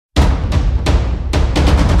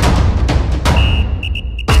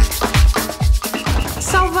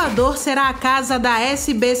Salvador será a casa da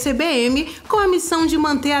SBCBM, com a missão de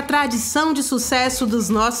manter a tradição de sucesso dos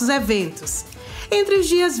nossos eventos. Entre os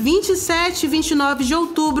dias 27 e 29 de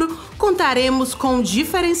outubro, contaremos com o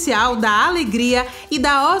diferencial da alegria e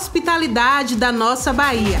da hospitalidade da nossa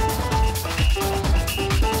Bahia.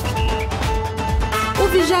 O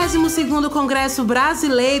 22º Congresso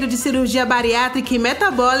Brasileiro de Cirurgia Bariátrica e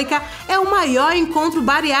Metabólica é o maior encontro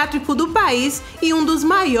bariátrico do país e um dos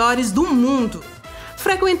maiores do mundo.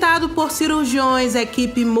 Frequentado por cirurgiões,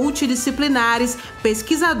 equipe multidisciplinares,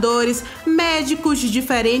 pesquisadores, médicos de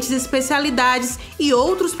diferentes especialidades e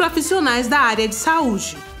outros profissionais da área de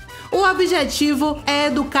saúde. O objetivo é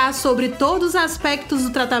educar sobre todos os aspectos do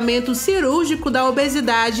tratamento cirúrgico da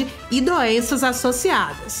obesidade e doenças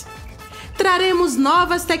associadas. Traremos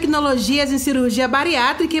novas tecnologias em cirurgia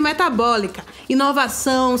bariátrica e metabólica,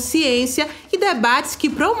 inovação, ciência e debates que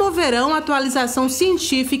promoverão a atualização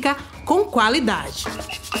científica com qualidade.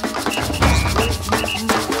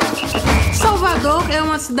 Salvador é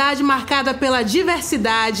uma cidade marcada pela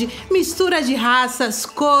diversidade, mistura de raças,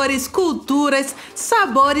 cores, culturas,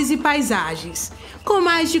 sabores e paisagens. Com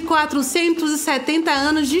mais de 470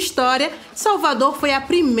 anos de história, Salvador foi a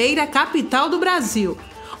primeira capital do Brasil.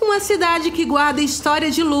 Uma cidade que guarda história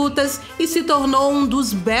de lutas e se tornou um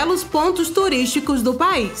dos belos pontos turísticos do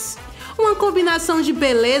país. Uma combinação de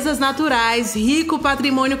belezas naturais, rico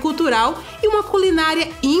patrimônio cultural e uma culinária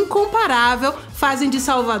incomparável fazem de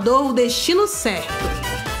Salvador o destino certo.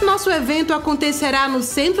 Nosso evento acontecerá no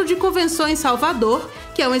Centro de Convenções Salvador,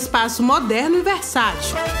 que é um espaço moderno e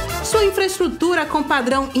versátil. Sua infraestrutura com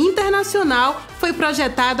padrão internacional foi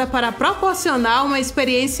projetada para proporcionar uma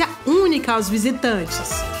experiência única aos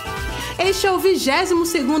visitantes. Este é o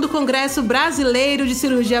 22º Congresso Brasileiro de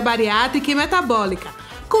Cirurgia Bariátrica e Metabólica.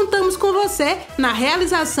 Contamos com você na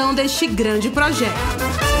realização deste grande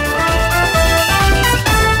projeto.